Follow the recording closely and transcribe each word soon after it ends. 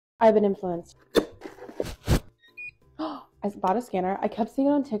I've been influenced. I bought a scanner. I kept seeing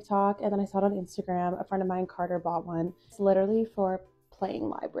it on TikTok and then I saw it on Instagram. A friend of mine, Carter, bought one. It's literally for playing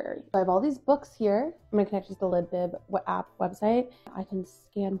library. So I have all these books here. I'm gonna connect to the LibBib app website. I can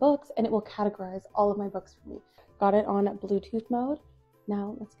scan books and it will categorize all of my books for me. Got it on Bluetooth mode.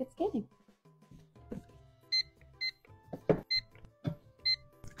 Now let's get scanning.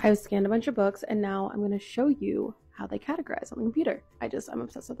 I've scanned a bunch of books and now I'm going to show you how they categorize on the computer. I'm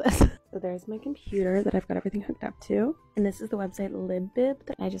obsessed with this. So there's my computer that I've got everything hooked up to. And this is the website LibBib.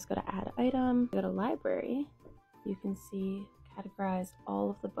 I just go to add item, go to library. You can see categorized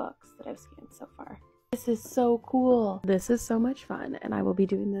all of the books that I've scanned so far. This is so cool. This is so much fun and I will be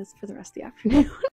doing this for the rest of the afternoon.